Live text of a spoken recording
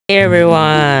Hey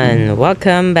everyone,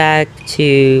 welcome back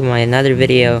to my another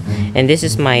video, and this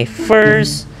is my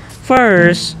first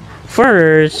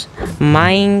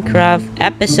Minecraft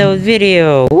episode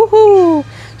video. Woohoo!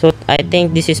 So I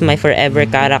think this is my forever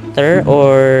character,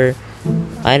 or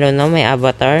I don't know, my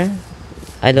avatar.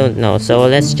 I don't know. So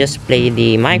let's just play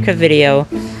the Minecraft video.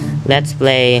 Let's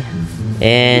play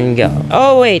and go.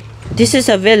 Oh wait, this is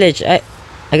a village. I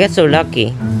got so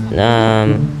lucky.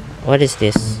 What is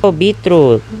this? Oh,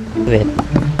 beetroot. Wait.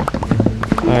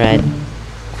 Alright.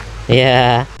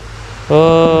 Yeah.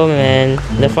 Oh man.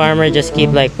 The farmer just keep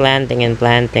like planting and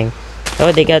planting.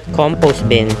 Oh, they got compost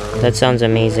bin. That sounds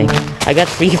amazing. I got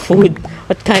free food.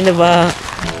 What kind of a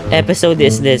episode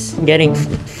is this? Getting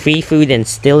free food and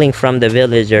stealing from the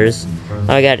villagers.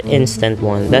 I got instant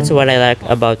one. That's what I like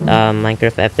about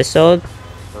Minecraft episode.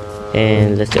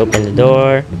 And let's open the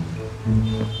door.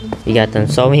 We got a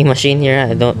sewing machine here.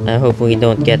 I hope we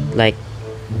don't get like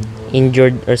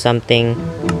injured or something.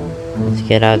 Let's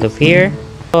get out of here.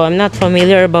 So I'm not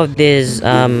familiar about this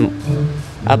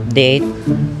update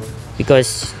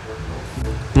because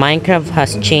Minecraft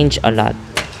has changed a lot.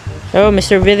 Oh,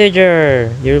 Mr.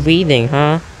 Villager, you're reading,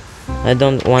 huh? I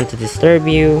don't want to disturb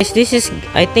you.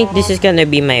 I think this is gonna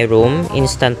be my room,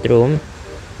 instant room.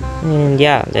 And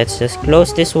yeah, let's just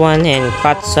close this one and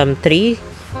cut some tree.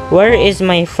 Where is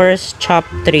my first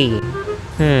chopped tree?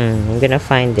 I'm gonna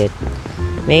find it.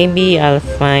 Maybe I'll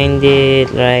find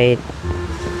it right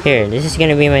here. This is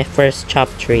gonna be my first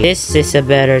chopped tree. This is a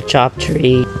better chopped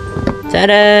tree.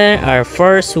 Ta-da! Our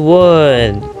first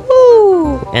wood.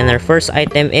 Woo! And our first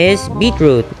item is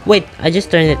beetroot. Wait, I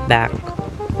just turned it back.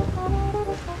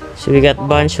 So we got a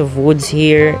bunch of woods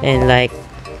here, and like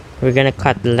we're gonna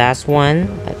cut the last one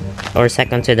or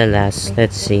second to the last.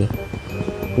 Let's see.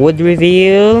 Wood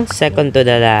reveal, second to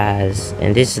the last,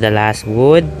 and this is the last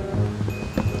wood.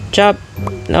 Chop.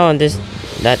 No,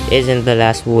 that isn't the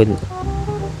last wood.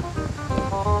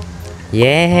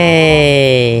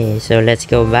 Yay! So let's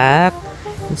go back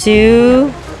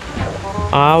to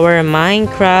our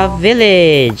Minecraft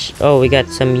village. Oh, we got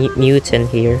some mutant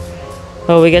here.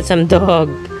 Oh, we got some dog.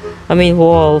 I mean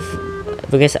wolf,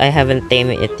 because I haven't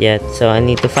tamed it yet, so I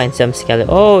need to find some skeleton.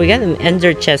 Oh, we got an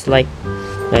ender chest. Like,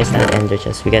 no, it's not ender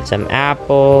chest. We got some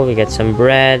apple, we got some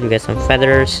bread, we got some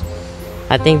feathers.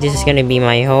 I think this is gonna be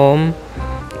my home.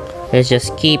 Let's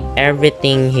just keep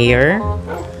everything here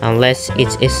unless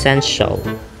it's essential.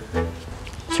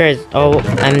 Sure. Oh,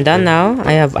 I'm done now.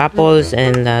 I have apples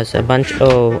and there's a bunch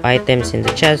of items in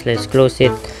the chest. Let's close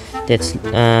it. That's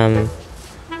I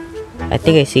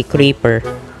think I see creeper.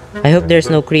 I hope there's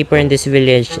no creeper in this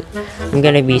village. I'm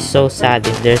gonna be so sad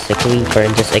if there's a creeper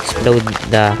and just explode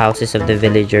the houses of the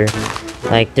villager.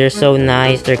 Like, they're so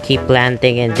nice. They keep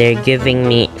planting and they're giving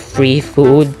me free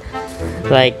food.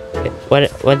 Like,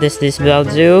 what does this bell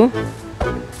do?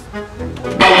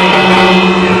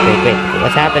 Wait,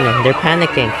 what's happening? They're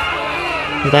panicking.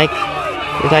 It's like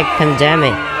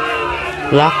pandemic.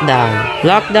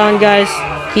 Lockdown, guys.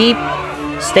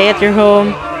 Stay at your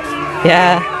home.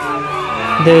 Yeah.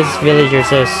 Those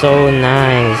villagers are so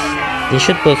nice. They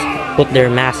should put their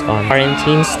mask on.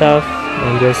 Quarantine stuff,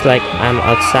 and just like I'm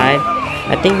outside.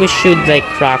 I think we should like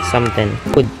craft something.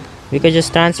 We could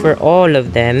just transfer all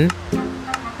of them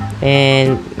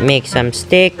and make some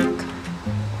stick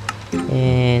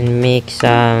and make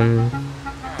some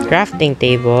crafting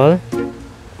table.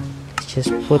 Let's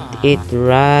just put it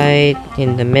right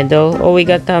in the middle. Oh, we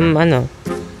got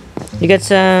we got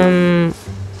some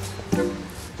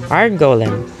art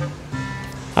golem.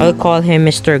 I'll call him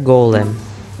Mr. Golem.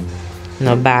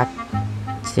 Now back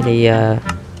to the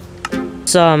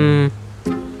some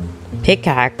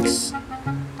pickaxe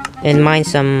and mine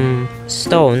some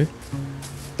stone.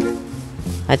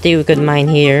 I think we could mine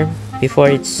here before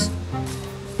it's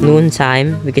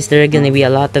noontime, because there are gonna be a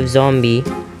lot of zombie.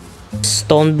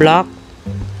 Stone block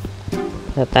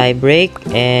that I break,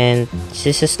 and is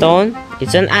this a stone?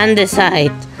 It's an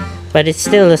andesite, but it's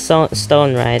still a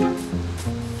stone, right?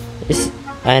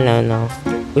 I don't know.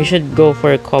 We should go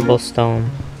for a cobblestone.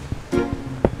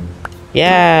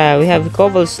 Yeah, we have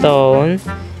cobblestone.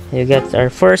 We got our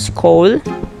first coal.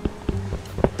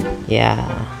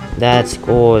 Yeah, that's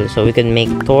cool. So we can make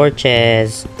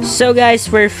torches. So guys,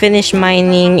 we're finished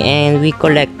mining and we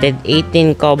collected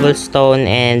 18 cobblestone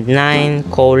and 9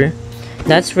 coal.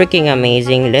 That's freaking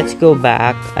amazing. Let's go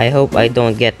back. I hope I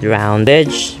don't get drowned.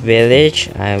 Village.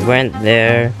 I went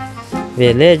there.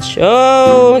 Village.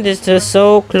 Oh, this is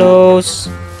so close.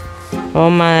 Oh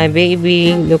my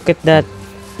baby, look at that.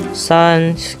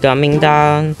 Sun's coming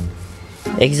down.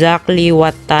 Exactly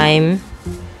what time?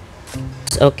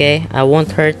 Okay, I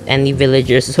won't hurt any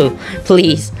villagers, so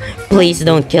please, please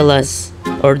don't kill us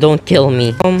or don't kill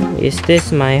me. Is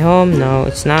this my home? No,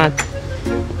 it's not.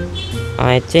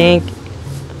 I think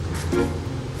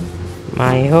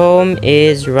my home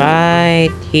is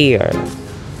right here.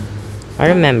 I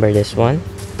remember this one.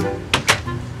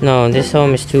 No, this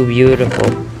home is too beautiful.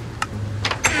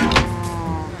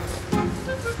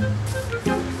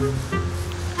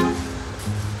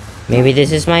 Maybe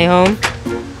this is my home?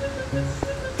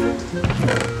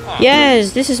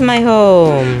 Yes, this is my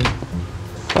home.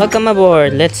 Welcome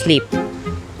aboard. Let's sleep.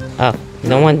 Oh, you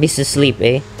don't want me to sleep,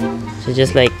 eh? So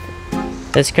just like,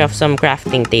 let's craft some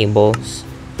crafting tables.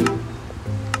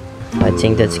 I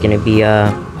think that's gonna be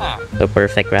the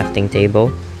perfect crafting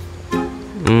table.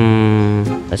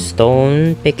 A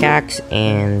stone pickaxe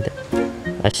and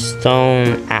a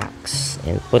stone axe,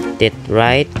 and put it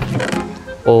right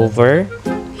over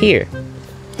here.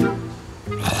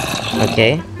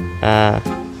 Okay.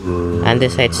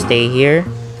 Andesite, stay here.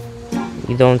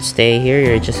 You don't stay here.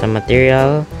 You're just a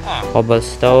material.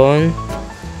 Cobblestone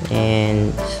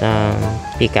and some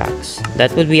pickaxe.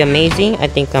 That would be amazing. I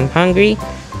think I'm hungry.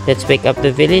 Let's wake up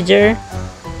the villager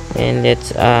and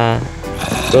let's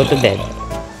go to bed.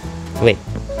 Wait.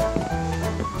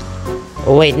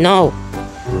 Oh wait, no.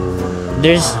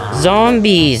 There's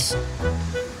zombies.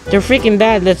 They're freaking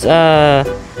bad. Let's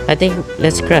I think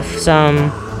let's craft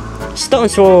some stone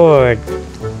sword.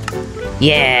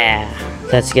 Yeah,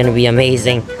 that's gonna be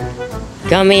amazing.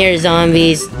 Come here,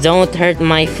 zombies. Don't hurt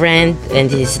my friend. And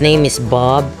his name is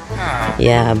Bob.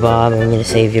 Yeah, Bob. I'm gonna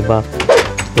save you, Bob.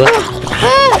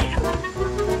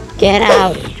 Get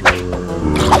out.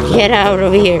 Get out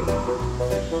of here.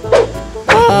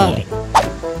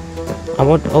 I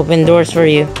won't open doors for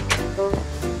you.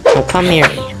 Oh, come here.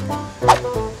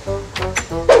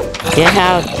 Get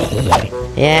out.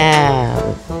 Yeah.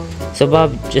 So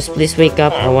Bob, just please wake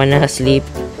up. I wanna sleep.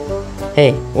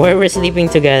 Hey, we're sleeping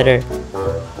together.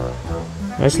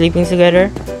 We're sleeping together?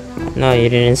 No, you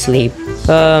didn't sleep.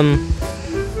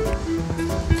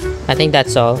 I think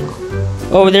that's all.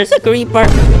 Oh, there's a creeper.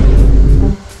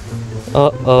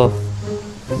 Oh.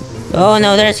 Oh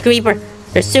no, there's a creeper.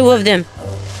 There's two of them.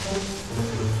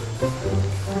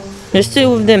 There's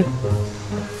two of them.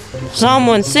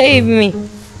 Someone save me.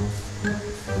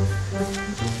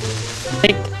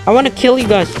 Like, I want to kill you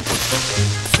guys.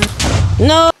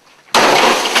 No.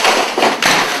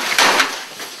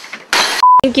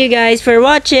 Thank you guys for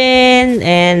watching,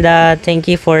 and thank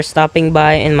you for stopping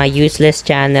by in my useless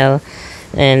channel,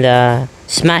 and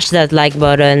smash that like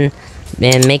button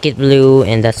and make it blue,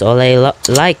 and that's all I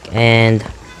like. And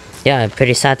yeah, I'm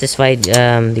pretty satisfied.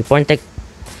 The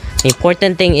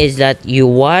important thing is that you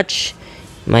watch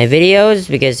my videos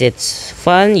because it's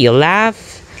fun, you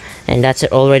laugh, and that's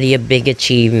already a big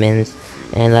achievement.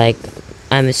 And like,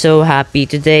 I'm so happy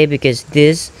today because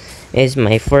this is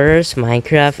my first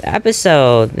Minecraft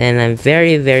episode, and I'm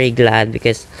very glad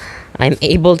because I'm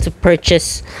able to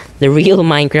purchase the real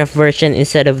Minecraft version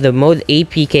instead of the mod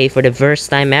APK for the first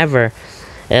time ever.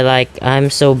 And like, I'm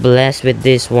so blessed with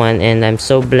this one, and I'm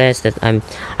so blessed that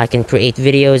I can create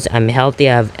videos. I'm healthy,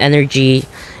 I have energy,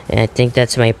 and I think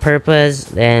that's my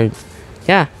purpose. And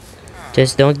yeah,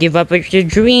 just don't give up on your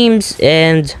dreams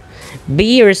and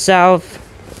be yourself,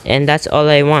 and that's all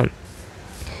I want.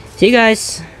 See you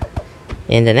guys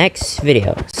in the next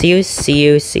video. See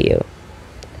you.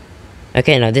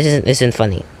 Okay, no, this isn't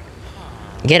funny.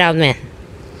 Get out, man.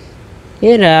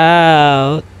 Get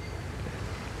out.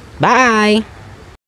 Bye.